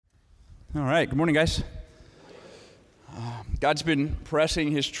All right, good morning, guys. God's been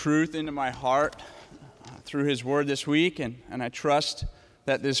pressing His truth into my heart through His Word this week, and I trust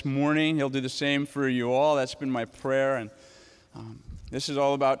that this morning He'll do the same for you all. That's been my prayer, and this is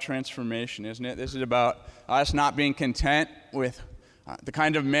all about transformation, isn't it? This is about us not being content with the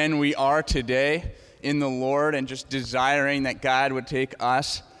kind of men we are today in the Lord, and just desiring that God would take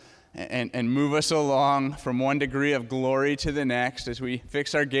us and move us along from one degree of glory to the next as we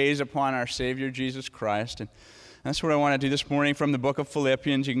fix our gaze upon our Savior, Jesus Christ. And that's what I want to do this morning from the book of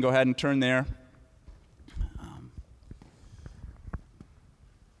Philippians. You can go ahead and turn there.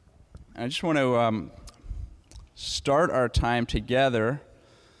 I just want to start our time together,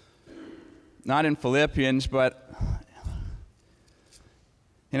 not in Philippians, but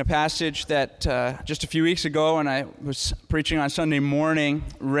in a passage that just a few weeks ago when I was preaching on Sunday morning,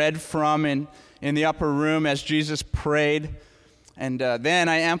 read from in the upper room as Jesus prayed. And then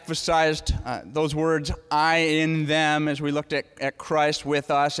I emphasized those words, I in them, as we looked at Christ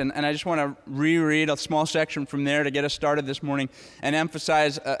with us. And I just want to reread a small section from there to get us started this morning and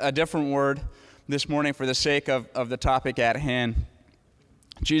emphasize a different word this morning for the sake of the topic at hand.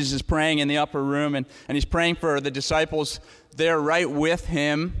 Jesus is praying in the upper room, and he's praying for the disciples there right with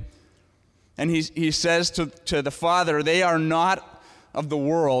him. And he says to the Father, they are not of the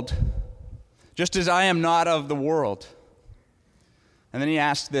world, just as I am not of the world. And then he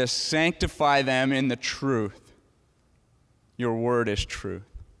asks this, sanctify them in the truth. Your word is truth.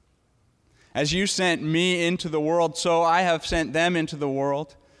 As you sent me into the world, so I have sent them into the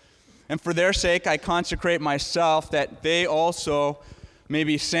world. And for their sake I consecrate myself, that they also may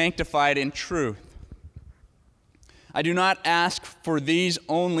be sanctified in truth. I do not ask for these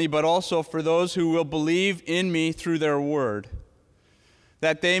only, but also for those who will believe in me through their word,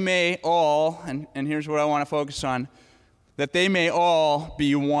 that they may all, and here's what I want to focus on, that they may all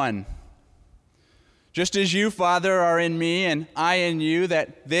be one. Just as you, Father, are in me and I in you,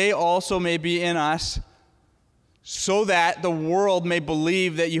 that they also may be in us, so that the world may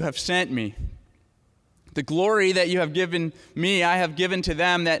believe that you have sent me. The glory that you have given me, I have given to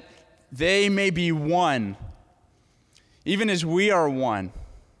them, that they may be one, even as we are one.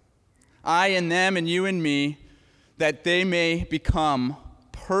 I in them and you in me, that they may become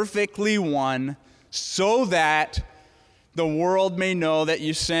perfectly one, so that the world may know that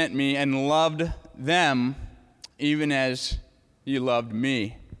you sent me and loved them, even as you loved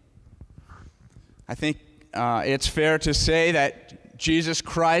me. I think it's fair to say that Jesus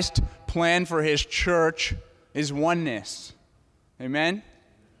Christ plan for his church is oneness. Amen?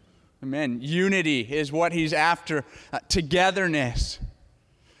 Amen. Unity is what he's after. Togetherness.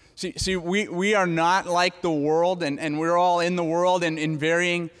 See, we are not like the world, and we're all in the world in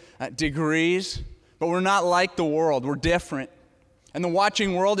varying degrees, but we're not like the world. We're different. And the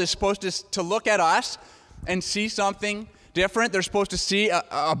watching world is supposed to look at us and see something different. They're supposed to see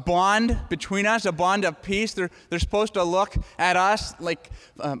a bond between us, a bond of peace. They're supposed to look at us like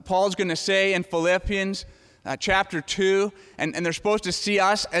Paul's going to say in Philippians chapter 2, and they're supposed to see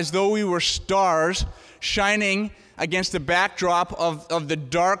us as though we were stars shining against the backdrop of the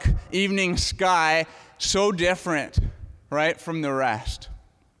dark evening sky, so different, right, from the rest.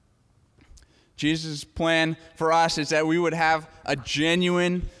 Jesus' plan for us is that we would have a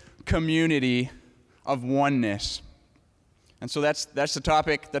genuine community of oneness. And so that's the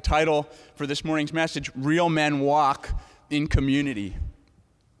topic, the title for this morning's message, Real Men Walk in Community.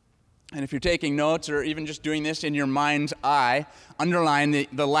 And if you're taking notes or even just doing this in your mind's eye, underline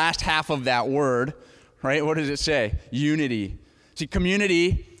the last half of that word, right? What does it say? Unity. See,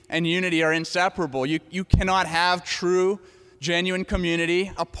 community and unity are inseparable. You cannot have true, genuine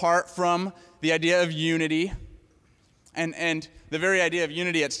community apart from the idea of unity. And the very idea of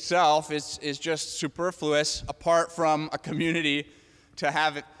unity itself is just superfluous apart from a community to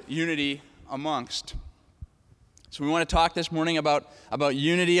have unity amongst. So we want to talk this morning about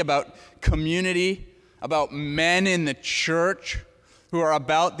unity, about community, about men in the church who are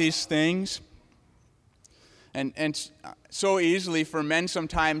about these things. And so easily for men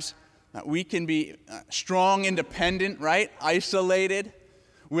sometimes we can be strong, independent, right? Isolated,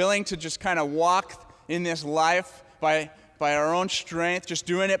 willing to just kind of walk in this life by our own strength, just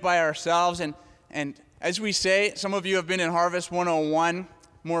doing it by ourselves. And as we say, some of you have been in Harvest 101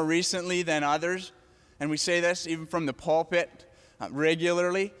 more recently than others, and we say this even from the pulpit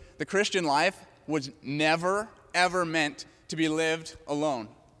regularly. The Christian life was never, ever meant to be lived alone.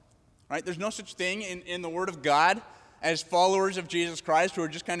 Right? There's no such thing in the Word of God as followers of Jesus Christ who are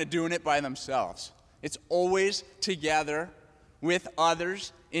just kind of doing it by themselves. It's always together with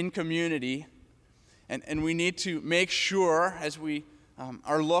others in community. And we need to make sure, as we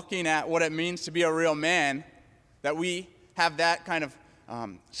are looking at what it means to be a real man, that we have that kind of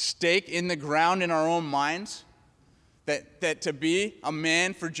stake in the ground in our own minds, that to be a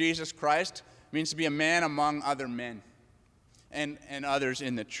man for Jesus Christ means to be a man among other men and others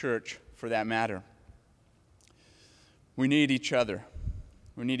in the church, for that matter. We need each other.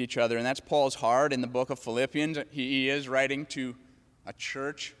 We need each other, and that's Paul's heart in the book of Philippians. He is writing to a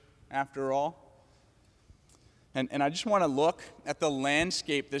church, after all. And I just want to look at the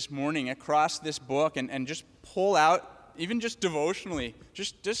landscape this morning across this book and just pull out, even just devotionally,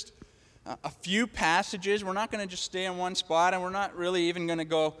 just a few passages. We're not going to just stay in one spot, and we're not really even going to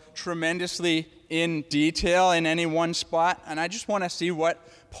go tremendously in detail in any one spot. And I just want to see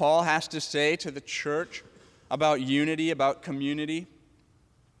what Paul has to say to the church about unity, about community.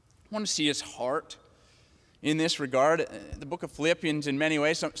 I want to see his heart in this regard. The book of Philippians, in many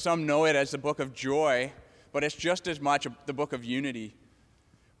ways, some know it as the book of joy, but it's just as much the book of unity.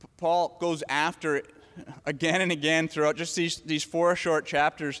 Paul goes after it again and again throughout just these 4 short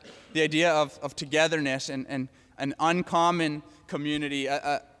chapters, the idea of togetherness and an uncommon community,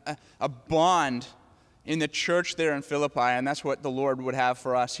 a bond in the church there in Philippi, and that's what the Lord would have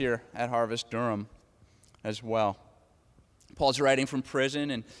for us here at Harvest Durham as well. Paul's writing from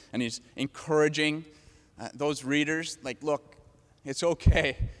prison, and he's encouraging those readers, like, look, it's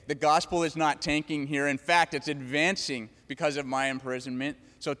okay. The gospel is not tanking here. In fact, it's advancing because of my imprisonment.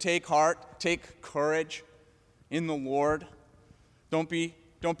 So take heart, take courage in the Lord. Don't be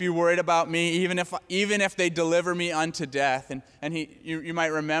worried about me, even if they deliver me unto death. And you might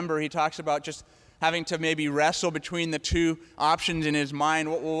remember he talks about just having to maybe wrestle between the two options in his mind.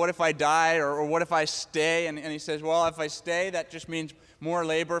 Well, what if I die, or what if I stay? And he says, well, if I stay, that just means more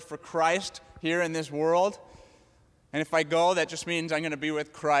labor for Christ here in this world. And if I go, that just means I'm going to be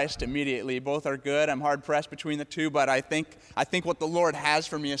with Christ immediately. Both are good. I'm hard-pressed between the two, but I think what the Lord has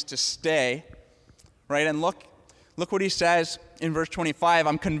for me is to stay. Right? And look what he says in verse 25.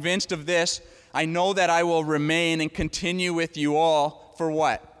 I'm convinced of this. I know that I will remain and continue with you all for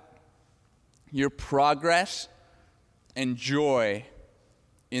what? Your progress and joy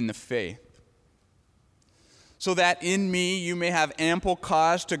in the faith, so that in me you may have ample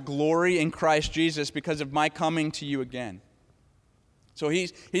cause to glory in Christ Jesus because of my coming to you again. So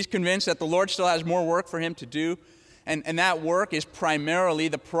he's convinced that the Lord still has more work for him to do, and that work is primarily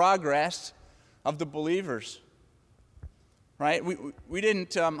the progress of the believers. Right? We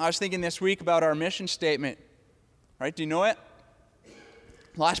didn't, I was thinking this week about our mission statement. Right? Do you know it?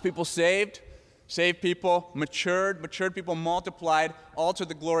 Lost people saved people matured people multiplied, all to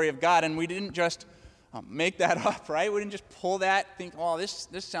the glory of God. And we didn't just make that up, right? We didn't just pull that, think, oh, this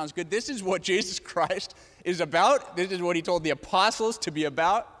sounds good. This is what Jesus Christ is about. This is what he told the apostles to be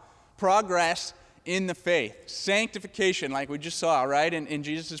about. Progress in the faith. Sanctification, like we just saw, right, in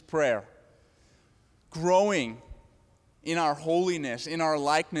Jesus' prayer. Growing in our holiness, in our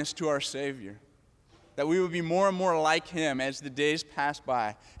likeness to our Savior. That we would be more and more like him as the days pass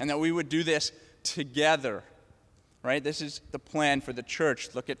by, and that we would do this together, right? This is the plan for the church.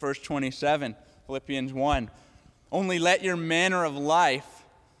 Look at verse 27, Philippians 1. Only let your manner of life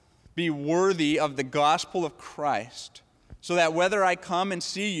be worthy of the gospel of Christ, so that whether I come and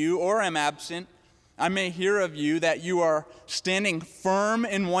see you or am absent, I may hear of you that you are standing firm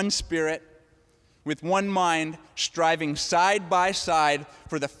in one spirit, with one mind, striving side by side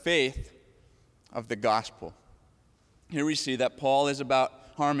for the faith of the gospel. Here we see that Paul is about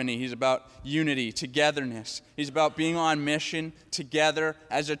harmony. He's about unity, togetherness. He's about being on mission together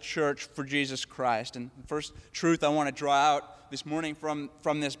as a church for Jesus Christ. And the first truth I want to draw out this morning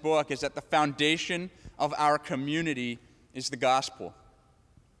from this book is that the foundation of our community is the gospel.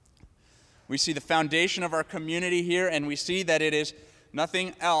 We see the foundation of our community here, and we see that it is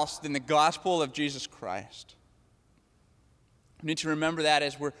nothing else than the gospel of Jesus Christ. We need to remember that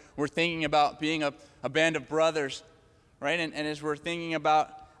as we're thinking about being a band of brothers, right? And as we're thinking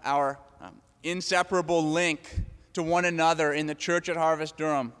about our inseparable link to one another in the church at Harvest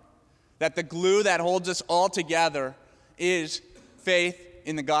Durham, that the glue that holds us all together is faith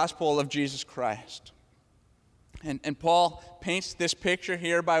in the gospel of Jesus Christ. And Paul paints this picture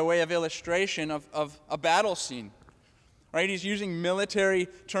here by way of illustration of a battle scene. Right? He's using military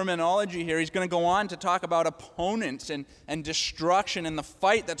terminology here. He's going to go on to talk about opponents and destruction and the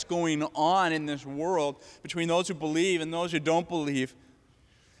fight that's going on in this world between those who believe and those who don't believe.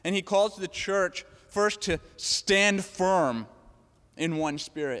 And he calls the church first to stand firm in one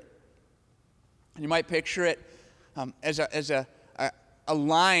spirit. And you might picture it as a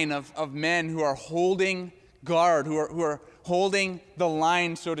line of men who are holding guard, who holding the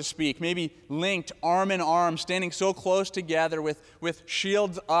line, so to speak, maybe linked arm in arm, standing so close together with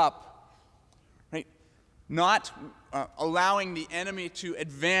shields up, right? Not allowing the enemy to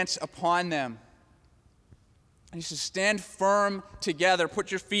advance upon them. And he says, stand firm together,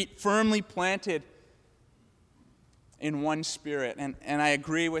 put your feet firmly planted in one spirit. And I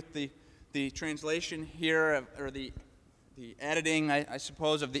agree with the translation here, or the editing, I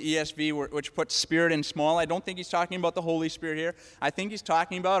suppose, of the ESV, which puts spirit in small. I don't think he's talking about the Holy Spirit here. I think he's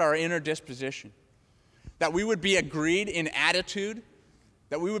talking about our inner disposition. That we would be agreed in attitude,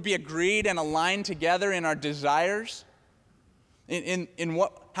 that we would be agreed and aligned together in our desires, in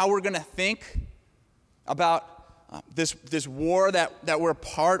how we're going to think about this war that we're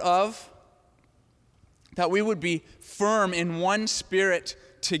part of, that we would be firm in one spirit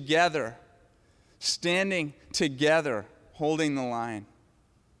together, standing together, holding the line.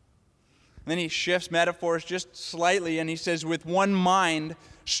 And then he shifts metaphors just slightly, and he says, with one mind,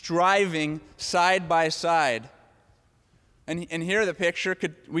 striving side by side. And here the picture,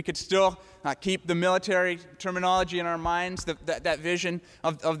 we could still keep the military terminology in our minds, that vision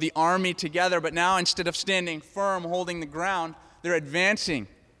of the army together, but now instead of standing firm, holding the ground, they're advancing,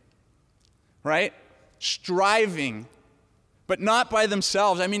 right? Striving, but not by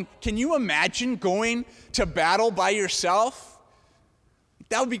themselves. I mean, can you imagine going to battle by yourself?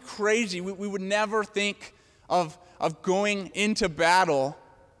 That would be crazy. We would never think of going into battle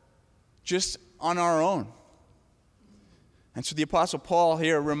just on our own. And so the Apostle Paul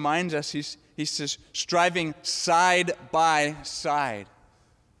here reminds us, he says, striving side by side.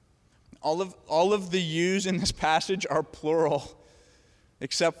 All of the yous in this passage are plural,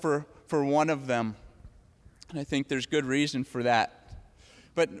 except for one of them. And I think there's good reason for that.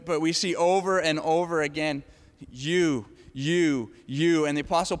 But we see over and over again, you. And the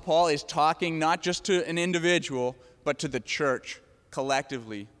Apostle Paul is talking not just to an individual, but to the church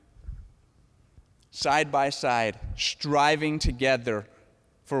collectively. Side by side, striving together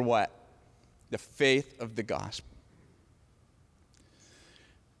for what? The faith of the gospel.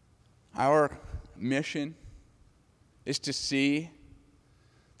 Our mission is to see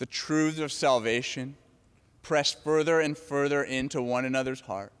the truths of salvation press further and further into one another's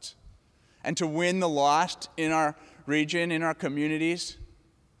hearts, and to win the lost in our region, in our communities,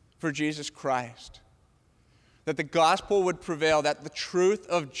 for Jesus Christ. That the gospel would prevail, that the truth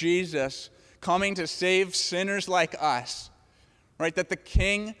of Jesus coming to save sinners like us, right? That the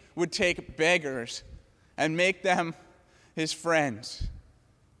king would take beggars and make them his friends.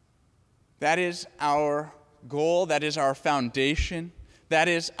 That is our goal. That is our foundation. That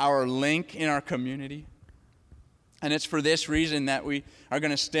is our link in our community. And it's for this reason that we are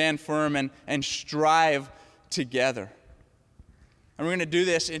going to stand firm and strive together. And we're going to do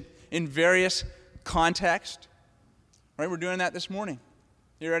this in various contexts. Right? We're doing that this morning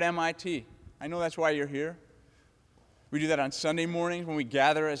here at MIT. I know that's why you're here. We do that on Sunday mornings when we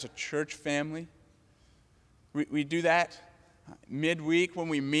gather as a church family. We do that midweek when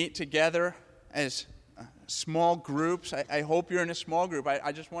we meet together as small groups. I hope you're in a small group.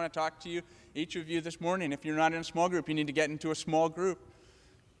 I just want to talk to you, each of you this morning. If you're not in a small group, you need to get into a small group.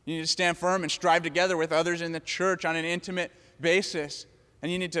 You need to stand firm and strive together with others in the church on an intimate basis.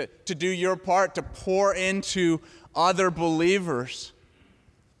 And you need to do your part to pour into other believers.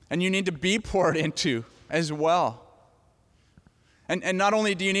 And you need to be poured into as well. And not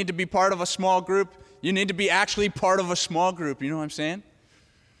only do you need to be part of a small group, you need to be actually part of a small group. You know what I'm saying?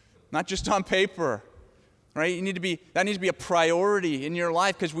 Not just on paper, right? That needs to be a priority in your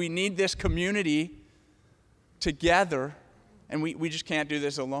life, because we need this community together, and we just can't do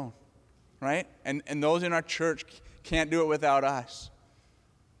this alone, right? And those in our church can't do it without us.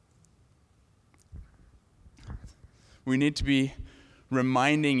 We need to be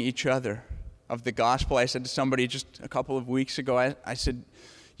reminding each other of the gospel. I said to somebody just a couple of weeks ago, I said,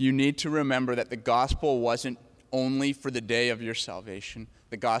 you need to remember that the gospel wasn't only for the day of your salvation.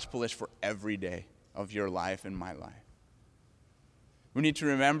 The gospel is for every day of your life and my life. We need to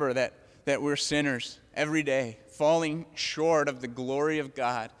remember that we're sinners every day, falling short of the glory of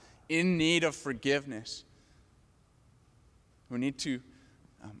God, in need of forgiveness. We need to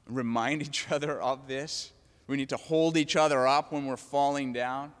remind each other of this. We need to hold each other up when we're falling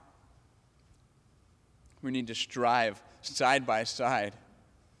down. We need to strive side by side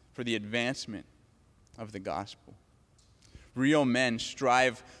for the advancement of the gospel. Real men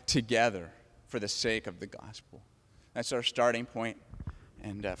strive together for the sake of the gospel. That's our starting point.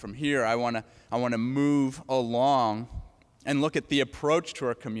 And from here, I want to move along and look at the approach to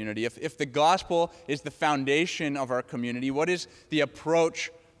our community. If the gospel is the foundation of our community, what is the approach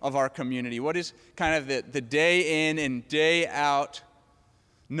of our community? What is kind of the day in and day out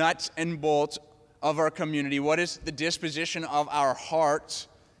nuts and bolts of our community? What is the disposition of our hearts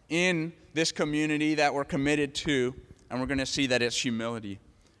in this community that we're committed to? And we're going to see that it's humility.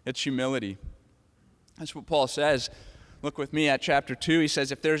 It's humility. That's what Paul says. Look with me at chapter 2. He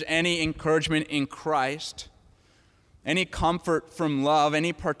says, if there's any encouragement in Christ, any comfort from love,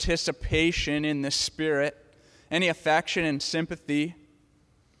 any participation in the Spirit, any affection and sympathy,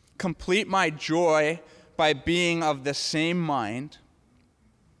 complete my joy by being of the same mind,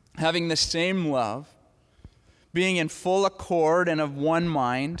 having the same love, being in full accord and of one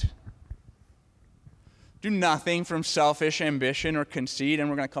mind. Do nothing from selfish ambition or conceit. And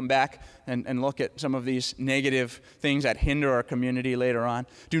we're going to come back and look at some of these negative things that hinder our community later on.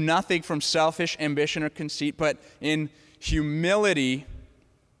 Do nothing from selfish ambition or conceit, but in humility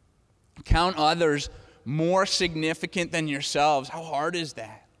count others more significant than yourselves. How hard is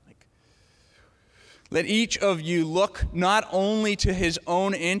that? Let each of you look not only to his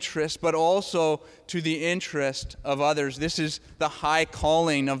own interest, but also to the interest of others. This is the high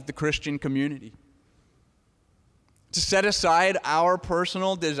calling of the Christian community. To set aside our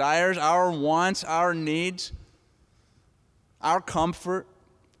personal desires, our wants, our needs, our comfort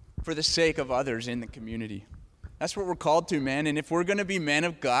for the sake of others in the community. That's what we're called to, man. And if we're going to be men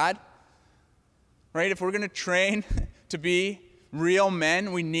of God, right, if we're going to train to be real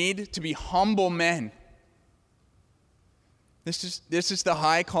men, we need to be humble men. This is the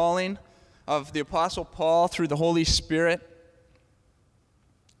high calling of the Apostle Paul through the Holy Spirit.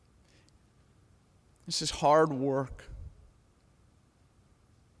 This is hard work.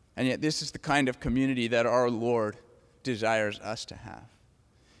 And yet this is the kind of community that our Lord desires us to have.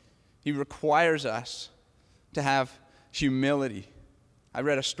 He requires us to have humility. I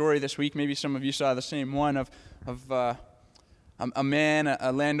read a story this week, maybe some of you saw the same one, of a man,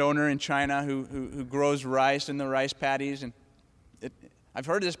 a landowner in China who grows rice in the rice paddies. And I've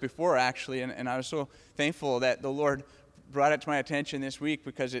heard this before, actually, and I was so thankful that the Lord brought it to my attention this week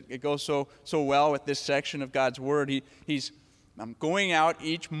because it goes so well with this section of God's Word. He's going out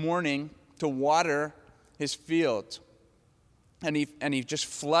each morning to water his fields, and he just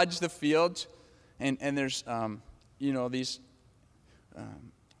floods the fields, and there's these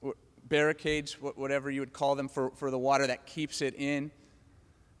barricades, whatever you would call them, for the water that keeps it in.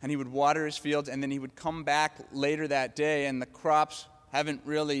 And he would water his fields, and then he would come back later that day, and the crops haven't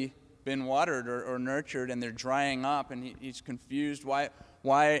really been watered or nurtured, and they're drying up, and he's confused. Why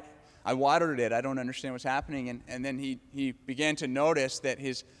I watered it? I don't understand what's happening. And then he began to notice that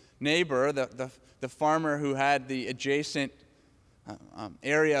his neighbor, the farmer who had the adjacent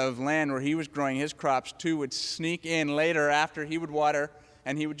area of land where he was growing his crops too, would sneak in later after he would water,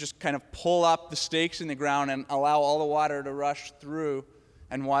 and he would just kind of pull up the stakes in the ground and allow all the water to rush through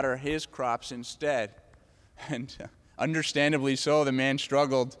and water his crops instead. And understandably so, the man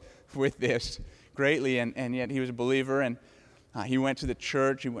struggled with this greatly, and yet he was a believer, and he went to the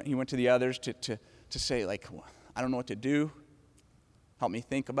church, he went to the others to say, like, I don't know what to do. Help me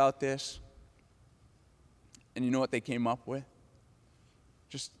think about this. And you know what they came up with?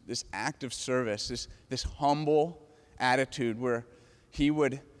 Just this act of service, this humble attitude where he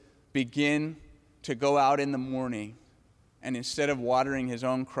would begin to go out in the morning, and instead of watering his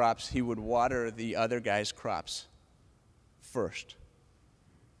own crops, he would water the other guy's crops first.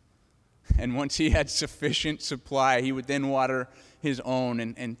 And once he had sufficient supply, he would then water his own.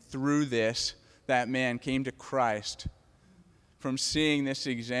 And through this, that man came to Christ from seeing this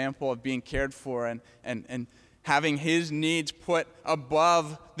example of being cared for and having his needs put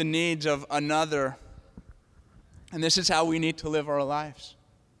above the needs of another. And this is how we need to live our lives.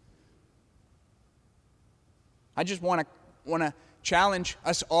 I just want to challenge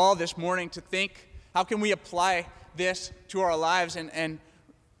us all this morning to think, how can we apply this to our lives? And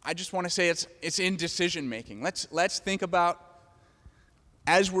I just want to say it's in decision making. Let's think about,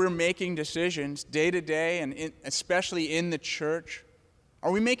 as we're making decisions day to day, and especially in the church,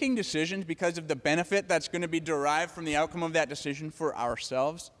 are we making decisions because of the benefit that's going to be derived from the outcome of that decision for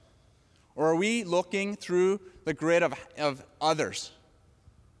ourselves? Or are we looking through the grid of others?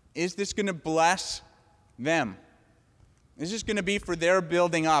 Is this going to bless them? Is this going to be for their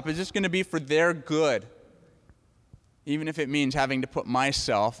building up? Is this going to be for their good? Even if it means having to put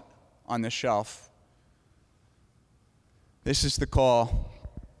myself on the shelf. This is the call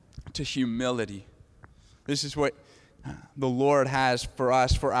to humility. This is what the Lord has for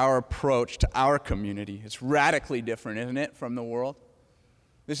us, for our approach to our community. It's radically different, isn't it, from the world?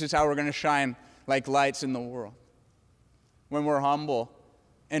 This is how we're going to shine like lights in the world. When we're humble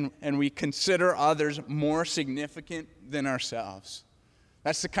and we consider others more significant than ourselves.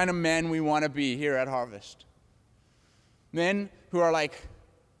 That's the kind of men we want to be here at Harvest. Men who are like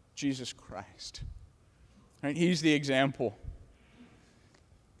Jesus Christ. Right? He's the example.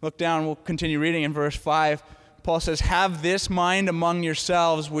 Look down, we'll continue reading in verse 5. Paul says, "Have this mind among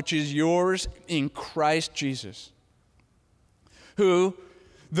yourselves, which is yours in Christ Jesus, who,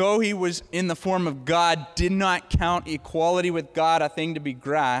 though he was in the form of God, did not count equality with God a thing to be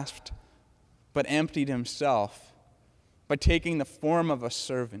grasped, but emptied himself by taking the form of a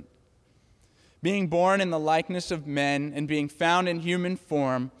servant. Being born in the likeness of men and being found in human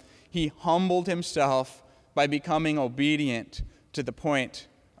form, he humbled himself by becoming obedient to the point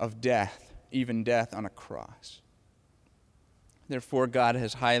of death, even death on a cross. Therefore God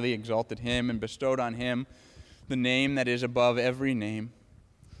has highly exalted him and bestowed on him the name that is above every name,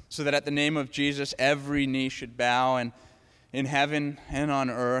 so that at the name of Jesus every knee should bow, and in heaven and on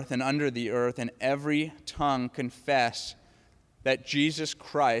earth and under the earth, and every tongue confess that Jesus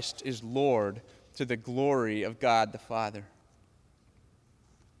Christ is Lord, to the glory of God the Father."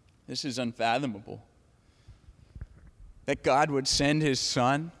 This is unfathomable. That God would send his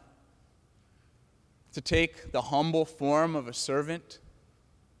Son to take the humble form of a servant,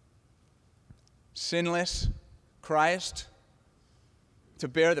 sinless Christ, to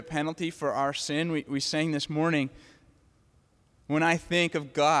bear the penalty for our sin. We sang this morning, when I think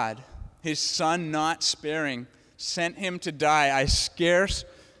of God, his Son not sparing, sent him to die, I scarce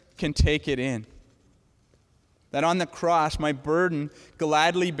can take it in. That on the cross, my burden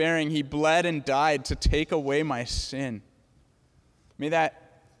gladly bearing, he bled and died to take away my sin. May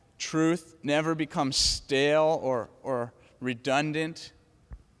that truth never become stale or redundant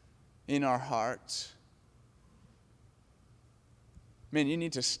in our hearts. Man, you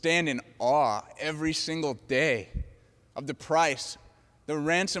need to stand in awe every single day of the price, the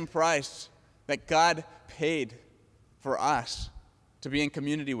ransom price that God paid for us to be in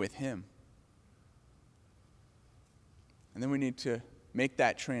community with him. And then we need to make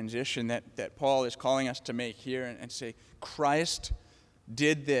that transition that Paul is calling us to make here and say, Christ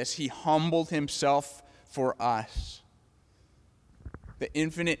did this. He humbled himself for us. The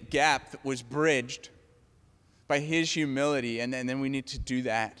infinite gap that was bridged by his humility, and then we need to do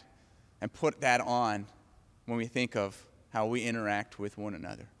that and put that on when we think of how we interact with one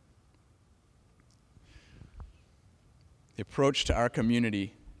another. The approach to our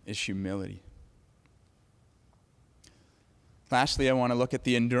community is humility. Lastly, I want to look at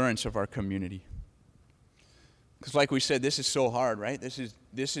the endurance of our community. Because like we said, this is so hard, right? This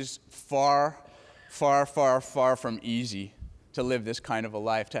is far, far, far, far from easy to live this kind of a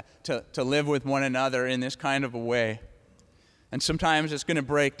life, to live with one another in this kind of a way. And sometimes it's going to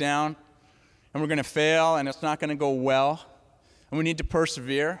break down, and we're going to fail, and it's not going to go well. And we need to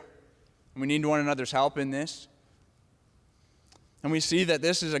persevere, and we need one another's help in this. And we see that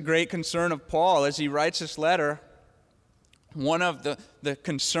this is a great concern of Paul as he writes this letter. One of the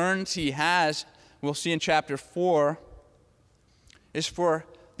concerns he has, we'll see in chapter 4, is for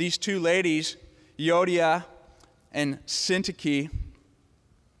these two ladies, Euodia and Syntyche,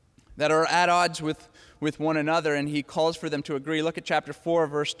 that are at odds with one another, and he calls for them to agree. Look at chapter 4,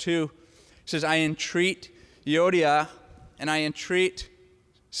 verse 2. He says, "I entreat Euodia and I entreat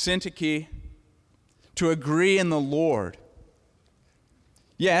Syntyche to agree in the Lord.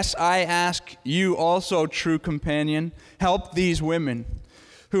 Yes, I ask you also, true companion, help these women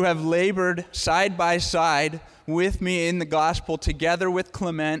who have labored side by side with me in the gospel, together with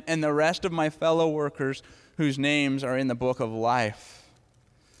Clement and the rest of my fellow workers whose names are in the book of life."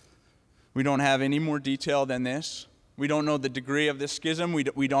 We don't have any more detail than this. We don't know the degree of this schism.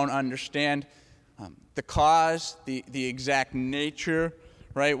 We don't understand the cause, the exact nature,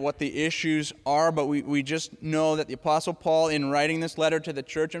 right, what the issues are, but we just know that the Apostle Paul, in writing this letter to the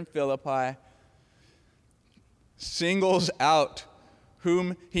church in Philippi, singles out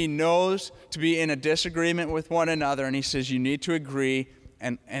whom he knows to be in a disagreement with one another, and he says, you need to agree,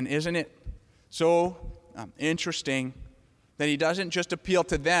 and isn't it so interesting that he doesn't just appeal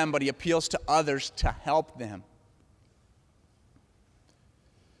to them, but he appeals to others to help them.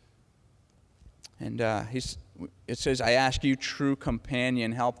 And it says, I ask you, true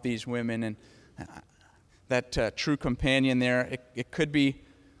companion, help these women. And that true companion there, it could be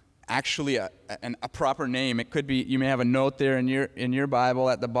actually a proper name. It could be, you may have a note there in your Bible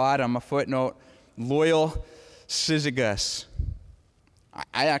at the bottom, a footnote, loyal syzygus.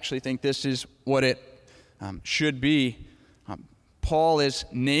 I actually think this is what it should be. Paul is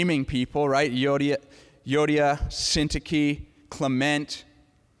naming people, right? Euodia, Syntyche, Clement.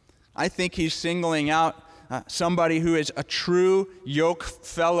 I think he's singling out somebody who is a true yoke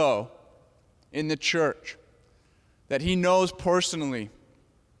fellow in the church, that he knows personally,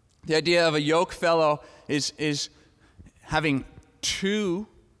 The idea of a yoke fellow is having two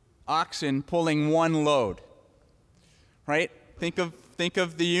oxen pulling one load, right? Think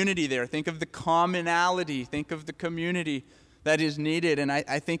of the unity there. Think of the commonality. Think of the community that is needed. And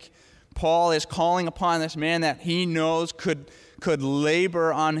I think Paul is calling upon this man that he knows could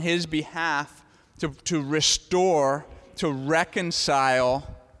labor on his behalf to restore, to reconcile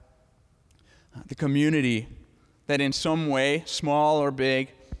the community that in some way, small or big,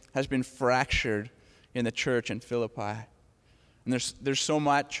 has been fractured in the church in Philippi. And there's so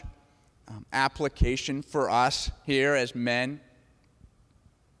much application for us here as men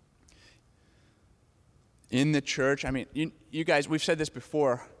in the church. I mean, you guys, we've said this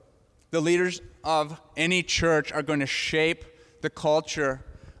before. The leaders of any church are going to shape the culture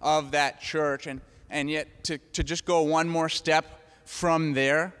of that church. And yet, to just go one more step from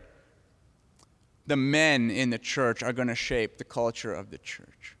there, the men in the church are going to shape the culture of the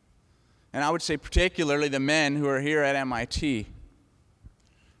church. And I would say particularly the men who are here at MIT.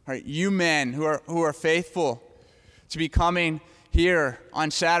 All right, you men who are faithful to be coming here on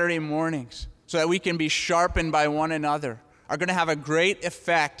Saturday mornings so that we can be sharpened by one another are going to have a great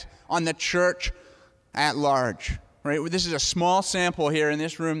effect on the church at large. Right? This is a small sample here in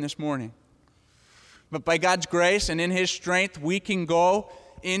this room this morning. But by God's grace and in His strength, we can go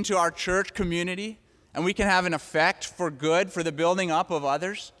into our church community and we can have an effect for good, for the building up of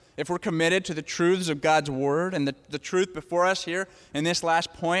others, if we're committed to the truths of God's Word. And the truth before us here in this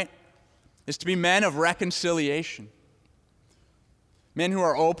last point is to be men of reconciliation. Men who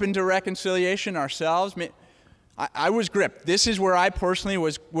are open to reconciliation ourselves. I was gripped. This is where I personally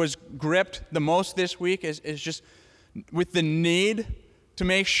was gripped the most this week, is just with the need to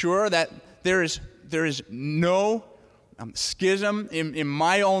make sure that there is no schism in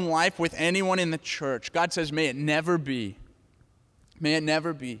my own life with anyone in the church. God says, may it never be. May it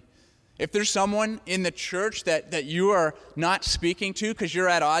never be. If there's someone in the church that you are not speaking to because you're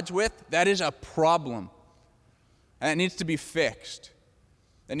at odds with, that is a problem. And it needs to be fixed.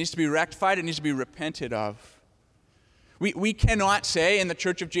 It needs to be rectified. It needs to be repented of. We cannot say in the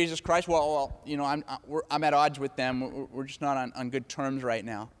Church of Jesus Christ, well, you know, I'm at odds with them. We're just not on good terms right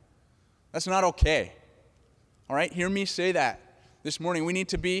now. That's not okay. All right? Hear me say that this morning. We need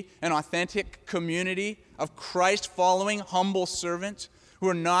to be an authentic community of Christ-following, humble servants who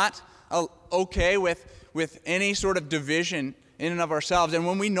are not okay with any sort of division in and of ourselves. And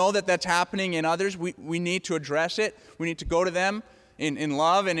when we know that that's happening in others, we need to address it. We need to go to them in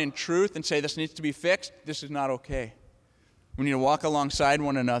love and in truth and say, this needs to be fixed. This is not okay. We need to walk alongside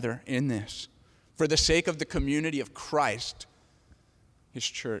one another in this for the sake of the community of Christ, His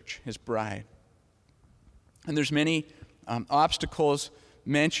church, His bride. And there's many obstacles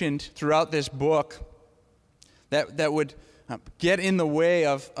mentioned throughout this book that would get in the way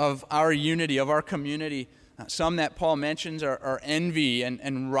of our unity, of our community. Some that Paul mentions are envy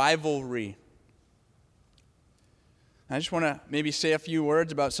and rivalry. I just want to maybe say a few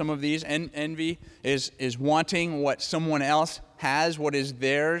words about some of these. Envy is wanting what someone else has, what is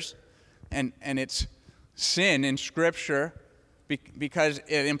theirs, and it's sin in Scripture because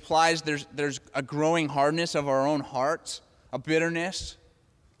it implies there's a growing hardness of our own hearts, a bitterness.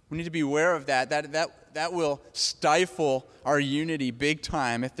 We need to be aware of that. That will stifle our unity big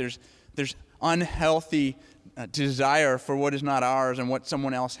time if there's unhealthy desire for what is not ours and what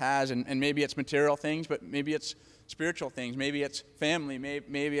someone else has. And maybe it's material things, but maybe it's spiritual things. Maybe it's family.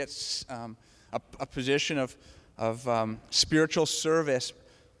 Maybe it's a position of spiritual service.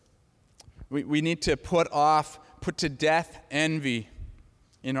 We need to put to death envy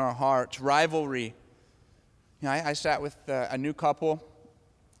in our hearts, rivalry. You know, I sat with a new couple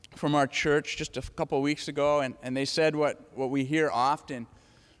from our church just a couple of weeks ago, and they said what we hear often.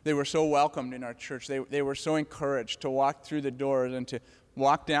 They were so welcomed in our church. They were so encouraged to walk through the doors and to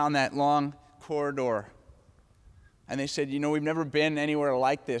walk down that long corridor. And they said, you know, we've never been anywhere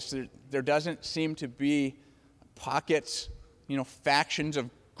like this. There doesn't seem to be pockets, you know, factions of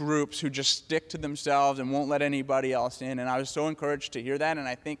groups who just stick to themselves and won't let anybody else in. And I was so encouraged to hear that, and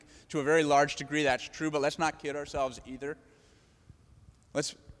I think to a very large degree that's true, but let's not kid ourselves either.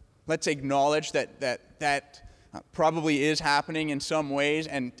 Let's acknowledge that probably is happening in some ways,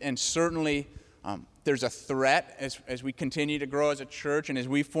 and certainly there's a threat as we continue to grow as a church and as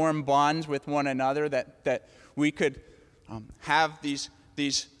we form bonds with one another that we could have these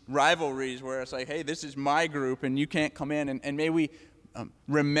rivalries where it's like, hey, this is my group and you can't come in. And may we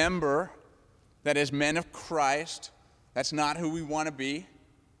remember that as men of Christ, that's not who we want to be.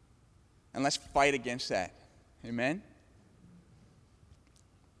 And let's fight against that. Amen?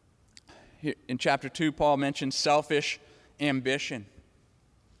 Here in chapter 2, Paul mentions selfish ambition.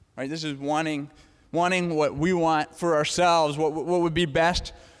 Right? This is wanting what we want for ourselves, what would be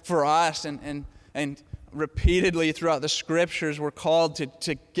best for us. And repeatedly throughout the scriptures, we're called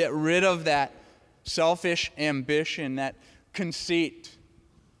to get rid of that selfish ambition, that conceit.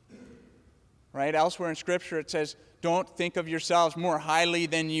 Right? Elsewhere in scripture it says, don't think of yourselves more highly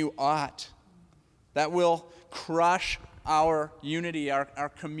than you ought. That will crush our unity,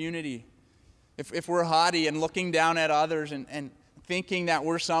 our community. If we're haughty and looking down at others and thinking that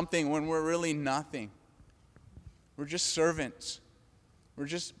we're something when we're really nothing. We're just servants. We're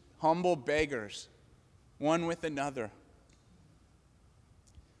just humble beggars, one with another.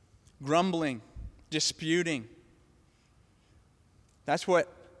 Grumbling, disputing. That's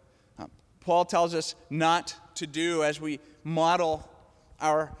what Paul tells us not to do as we model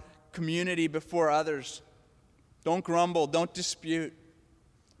our community before others. Don't grumble, don't dispute,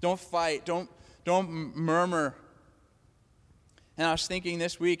 don't fight, don't murmur. And I was thinking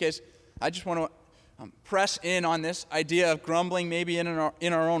this week, as I just want to press in on this idea of grumbling maybe in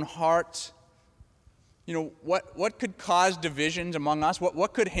our own hearts. You know, what could cause divisions among us?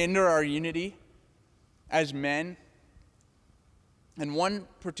 What could hinder our unity as men? And one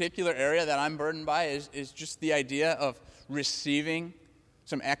particular area that I'm burdened by is just the idea of receiving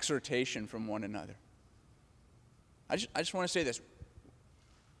some exhortation from one another. I just want to say this.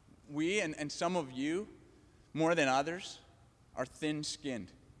 We, and some of you, more than others, are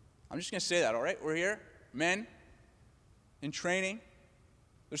thin-skinned. I'm just going to say that, all right? We're here, men, in training.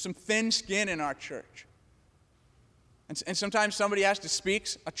 There's some thin skin in our church. And sometimes somebody has to speak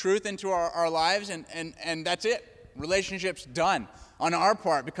a truth into our lives, and that's it. Relationship's done on our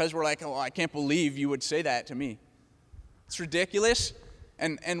part because we're like, oh, I can't believe you would say that to me. It's ridiculous,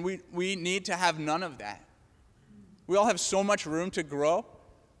 and we need to have none of that. We all have so much room to grow.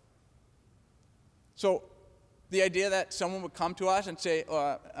 So the idea that someone would come to us and say,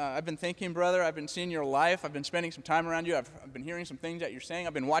 I've been thinking, brother, I've been seeing your life, I've been spending some time around you, I've been hearing some things that you're saying,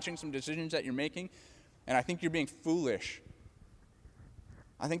 I've been watching some decisions that you're making, and I think you're being foolish.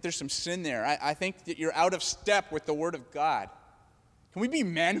 I think there's some sin there. I think that you're out of step with the Word of God. Can we be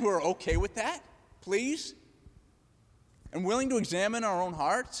men who are okay with that, please? And willing to examine our own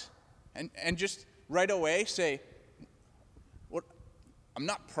hearts and just right away say, I'm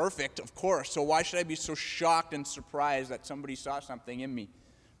not perfect, of course, so why should I be so shocked and surprised that somebody saw something in me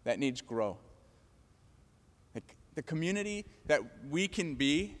that needs grow? The community that we can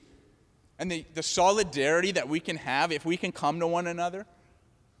be and the solidarity that we can have if we can come to one another,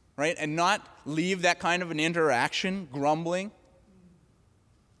 right, and not leave that kind of an interaction grumbling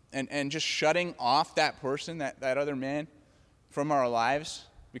and just shutting off that person, that other man, from our lives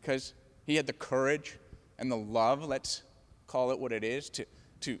because he had the courage and the love, let's call it what it is,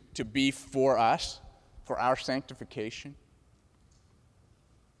 to be for us, for our sanctification.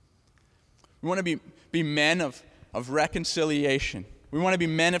 We want to be men of reconciliation. We want to be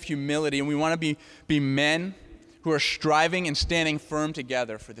men of humility, and we want to be men who are striving and standing firm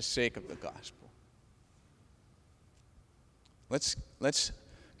together for the sake of the gospel. Let's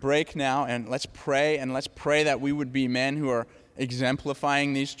break now, and let's pray that we would be men who are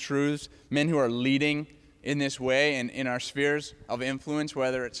exemplifying these truths, men who are leading in this way and in our spheres of influence,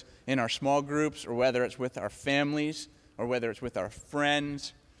 whether it's in our small groups or whether it's with our families or whether it's with our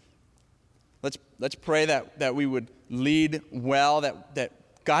friends. Let's pray that we would lead well,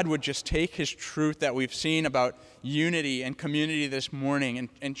 that God would just take his truth that we've seen about unity and community this morning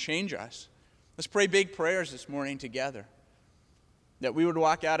and change us. Let's pray big prayers this morning together, that we would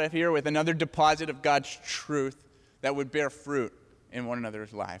walk out of here with another deposit of God's truth that would bear fruit in one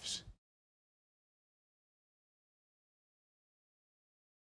another's lives.